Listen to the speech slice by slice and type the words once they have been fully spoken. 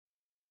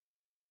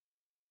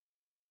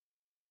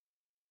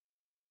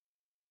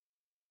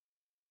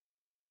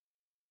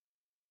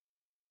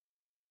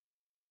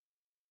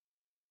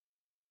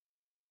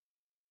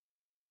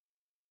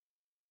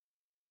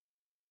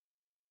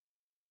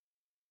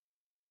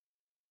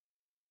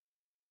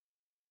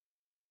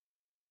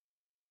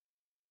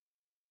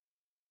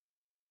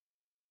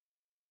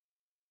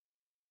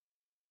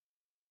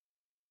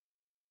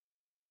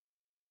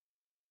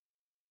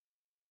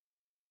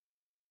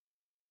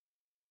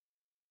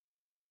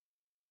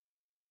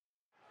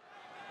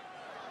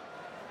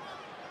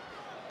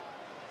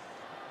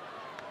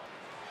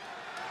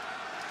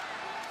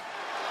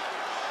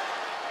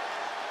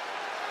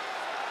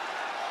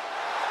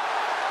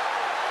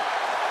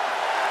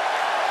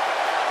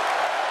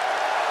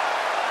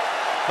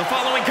The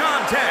following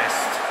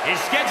contest is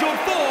scheduled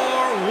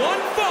for one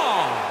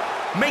fall.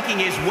 Making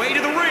his way to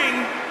the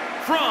ring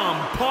from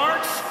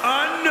parts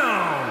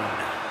unknown.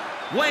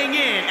 Weighing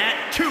in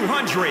at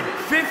 258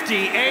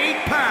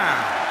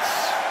 pounds.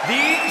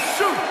 The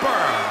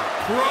Super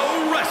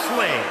Pro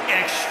Wrestling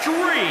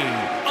Extreme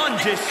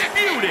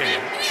Undisputed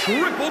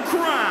Triple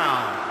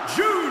Crown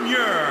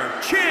Junior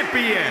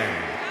Champion,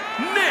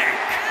 Nick.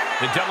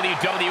 The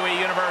WWE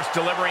Universe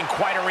delivering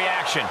quite a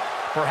reaction.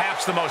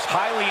 Perhaps the most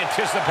highly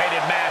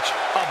anticipated match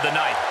of the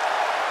night.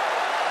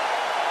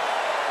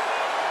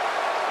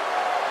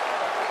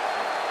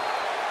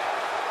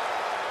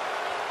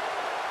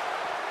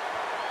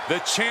 The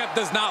champ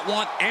does not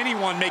want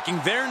anyone making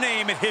their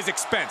name at his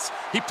expense.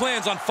 He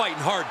plans on fighting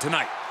hard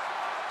tonight.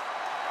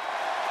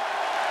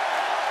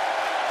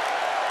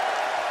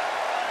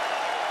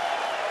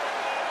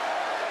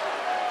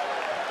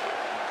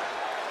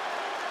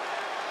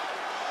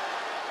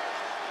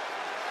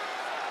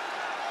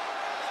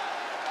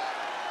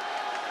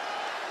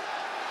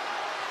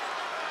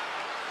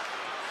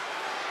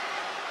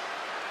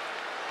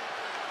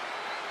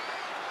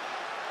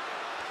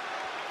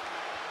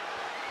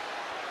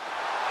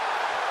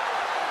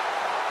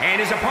 And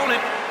his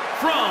opponent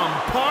from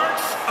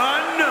parts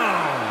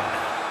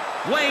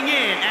unknown, weighing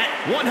in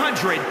at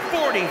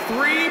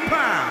 143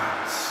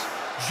 pounds,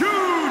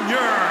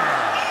 Junior.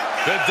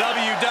 The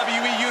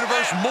WWE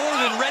Universe more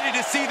than ready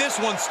to see this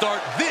one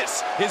start.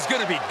 This is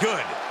going to be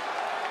good.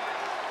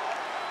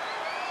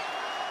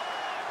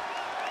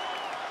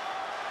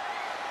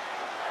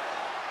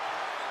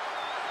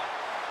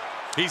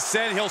 He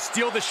said he'll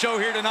steal the show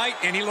here tonight,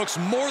 and he looks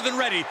more than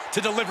ready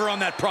to deliver on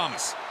that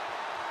promise.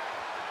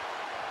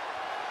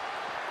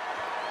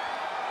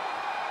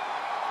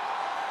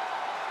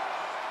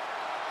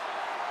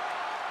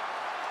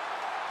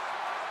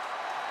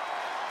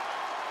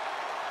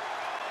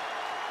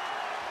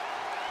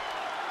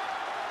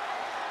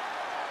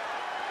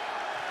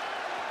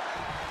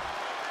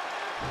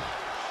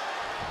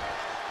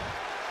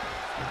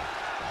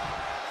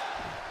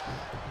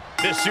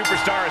 This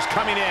superstar is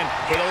coming in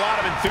with a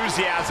lot of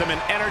enthusiasm and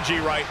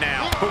energy right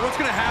now. But what's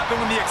going to happen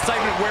when the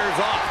excitement wears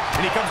off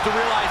and he comes to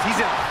realize he's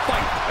in a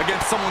fight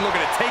against someone looking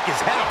to take his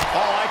head off?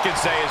 All I can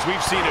say is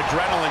we've seen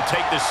adrenaline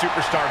take this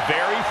superstar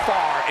very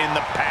far in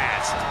the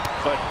past.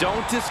 But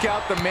don't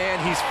discount the man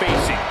he's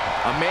facing.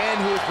 A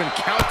man who has been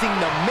counting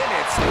the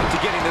minutes to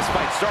getting this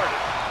fight started.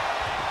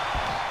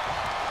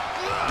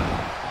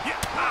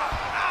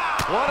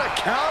 What a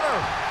counter!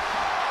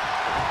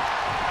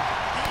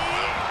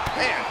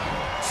 Man,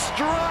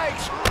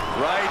 strikes!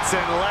 Rights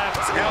and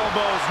lefts,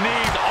 elbows,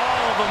 knees,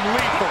 all of them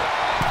lethal.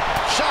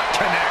 Shot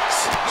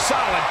connects.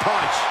 Solid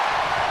punch.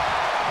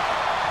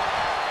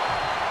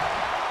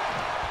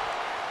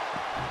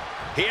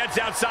 He heads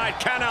outside.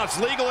 Countouts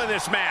legal in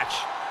this match.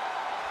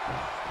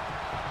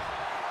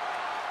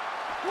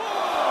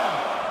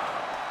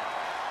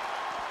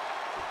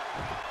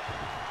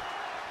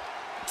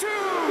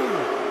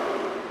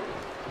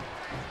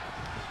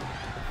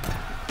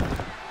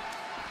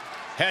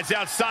 Heads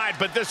outside,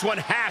 but this one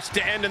has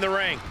to end in the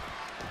ring.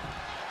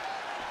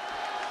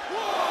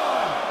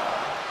 One,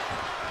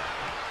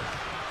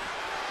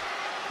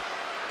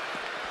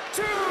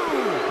 two,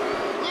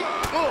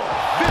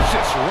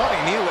 Vicious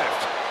running knee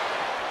lift.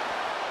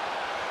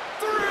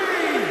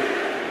 three,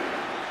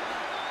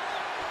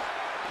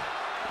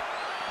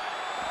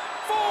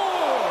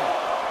 four,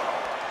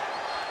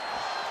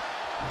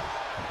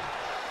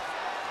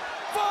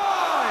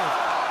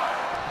 five.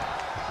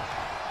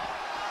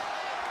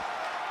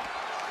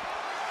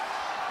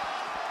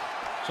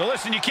 So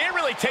listen, you can't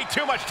really take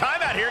too much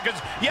time out here because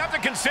you have to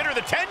consider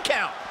the 10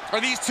 count.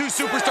 Are these two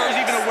superstars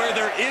even aware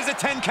there is a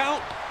 10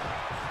 count?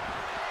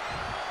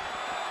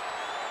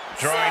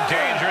 Drawing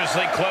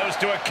dangerously close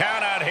to a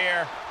count out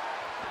here.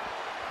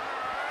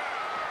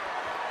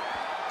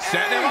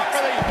 Setting him up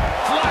for the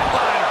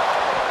flatliner.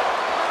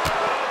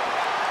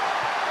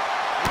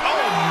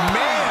 Oh,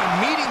 man,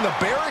 meeting the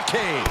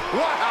barricade.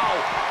 Wow.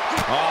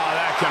 Oh,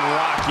 that can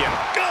rock you.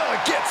 Oh,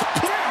 it gets...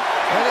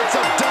 And it's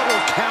a double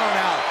count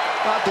out.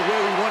 Not the way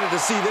we wanted to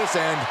see this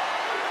end.